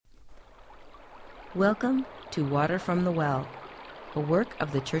Welcome to Water from the Well, a work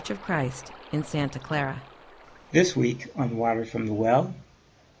of the Church of Christ in Santa Clara. This week on Water from the Well,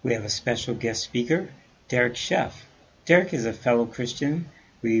 we have a special guest speaker, Derek Sheff. Derek is a fellow Christian.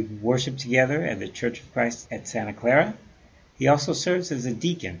 We worship together at the Church of Christ at Santa Clara. He also serves as a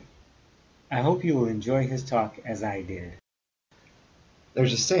deacon. I hope you will enjoy his talk as I did.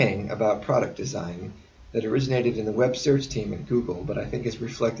 There's a saying about product design that originated in the web search team at Google, but I think is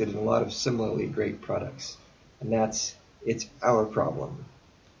reflected in a lot of similarly great products. And that's, it's our problem.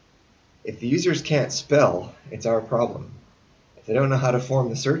 If the users can't spell, it's our problem. If they don't know how to form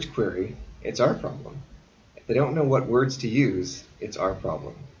the search query, it's our problem. If they don't know what words to use, it's our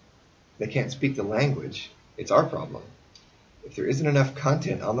problem. If they can't speak the language, it's our problem. If there isn't enough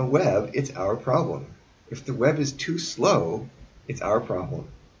content on the web, it's our problem. If the web is too slow, it's our problem.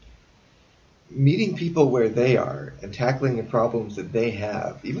 Meeting people where they are and tackling the problems that they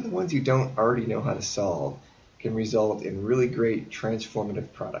have, even the ones you don't already know how to solve, can result in really great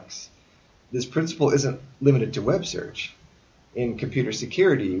transformative products. This principle isn't limited to web search. In computer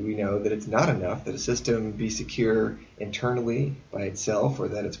security, we know that it's not enough that a system be secure internally by itself or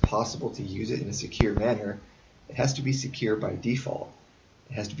that it's possible to use it in a secure manner. It has to be secure by default.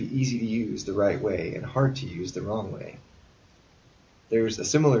 It has to be easy to use the right way and hard to use the wrong way. There's a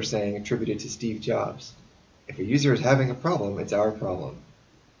similar saying attributed to Steve Jobs. If a user is having a problem, it's our problem.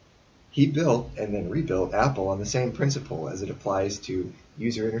 He built and then rebuilt Apple on the same principle as it applies to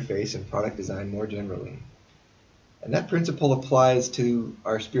user interface and product design more generally. And that principle applies to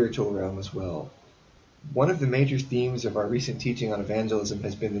our spiritual realm as well. One of the major themes of our recent teaching on evangelism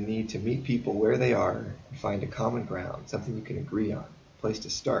has been the need to meet people where they are and find a common ground, something you can agree on, a place to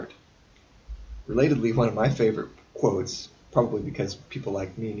start. Relatedly, one of my favorite quotes, probably because people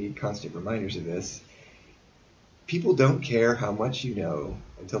like me need constant reminders of this, people don't care how much you know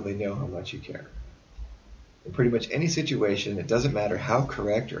until they know how much you care. In pretty much any situation, it doesn't matter how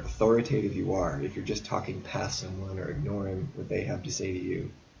correct or authoritative you are if you're just talking past someone or ignoring what they have to say to you.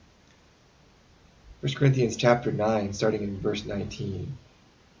 1 Corinthians chapter 9, starting in verse 19.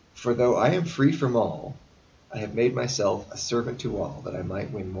 For though I am free from all, I have made myself a servant to all, that I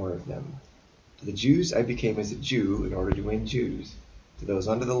might win more of them. To the Jews I became as a Jew in order to win Jews. To those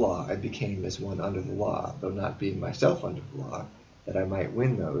under the law I became as one under the law, though not being myself under the law, that I might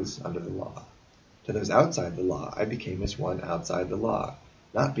win those under the law. To those outside the law I became as one outside the law,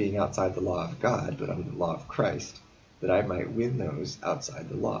 not being outside the law of God, but under the law of Christ, that I might win those outside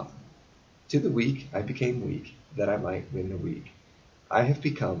the law. To the weak I became weak, that I might win the weak. I have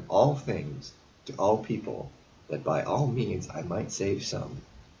become all things to all people, that by all means I might save some.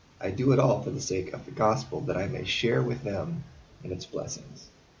 I do it all for the sake of the gospel, that I may share with them in its blessings.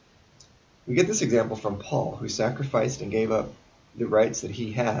 We get this example from Paul, who sacrificed and gave up the rights that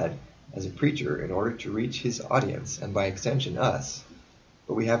he had as a preacher in order to reach his audience, and by extension us.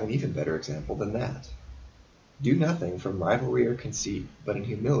 But we have an even better example than that. Do nothing from rivalry or conceit, but in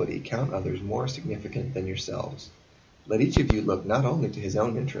humility count others more significant than yourselves. Let each of you look not only to his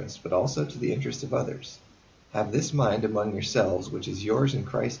own interest, but also to the interest of others. Have this mind among yourselves, which is yours in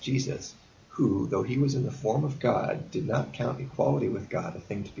Christ Jesus, who, though he was in the form of God, did not count equality with God a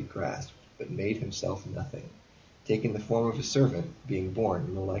thing to be grasped, but made himself nothing, taking the form of a servant, being born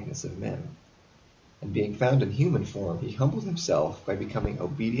in the likeness of men. And being found in human form, he humbled himself by becoming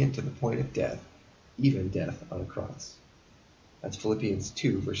obedient to the point of death, even death on a cross. That's Philippians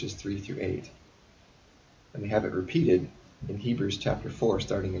 2, verses 3 through 8. And we have it repeated in Hebrews chapter 4,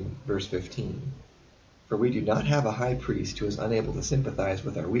 starting in verse 15. For we do not have a high priest who is unable to sympathize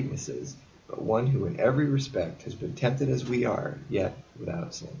with our weaknesses, but one who in every respect has been tempted as we are, yet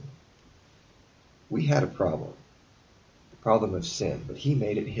without sin. We had a problem, the problem of sin, but he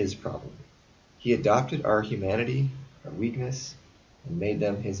made it his problem. He adopted our humanity, our weakness, and made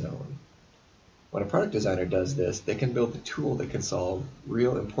them his own. When a product designer does this, they can build a tool that can solve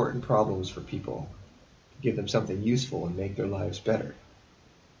real important problems for people, give them something useful and make their lives better.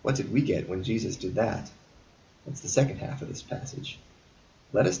 What did we get when Jesus did that? That's the second half of this passage.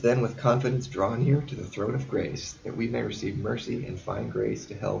 Let us then with confidence draw near to the throne of grace, that we may receive mercy and find grace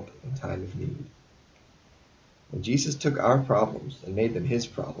to help in time of need. When Jesus took our problems and made them his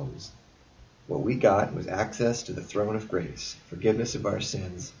problems, what we got was access to the throne of grace, forgiveness of our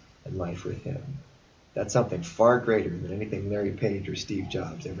sins, and life with him. That's something far greater than anything Larry Page or Steve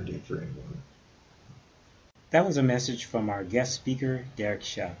Jobs ever did for anyone. That was a message from our guest speaker, Derek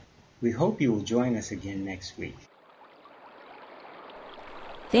Sheff. We hope you will join us again next week.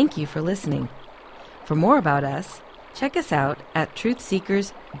 Thank you for listening. For more about us, check us out at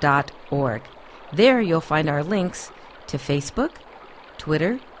truthseekers.org. There you'll find our links to Facebook,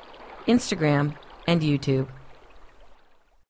 Twitter, Instagram, and YouTube.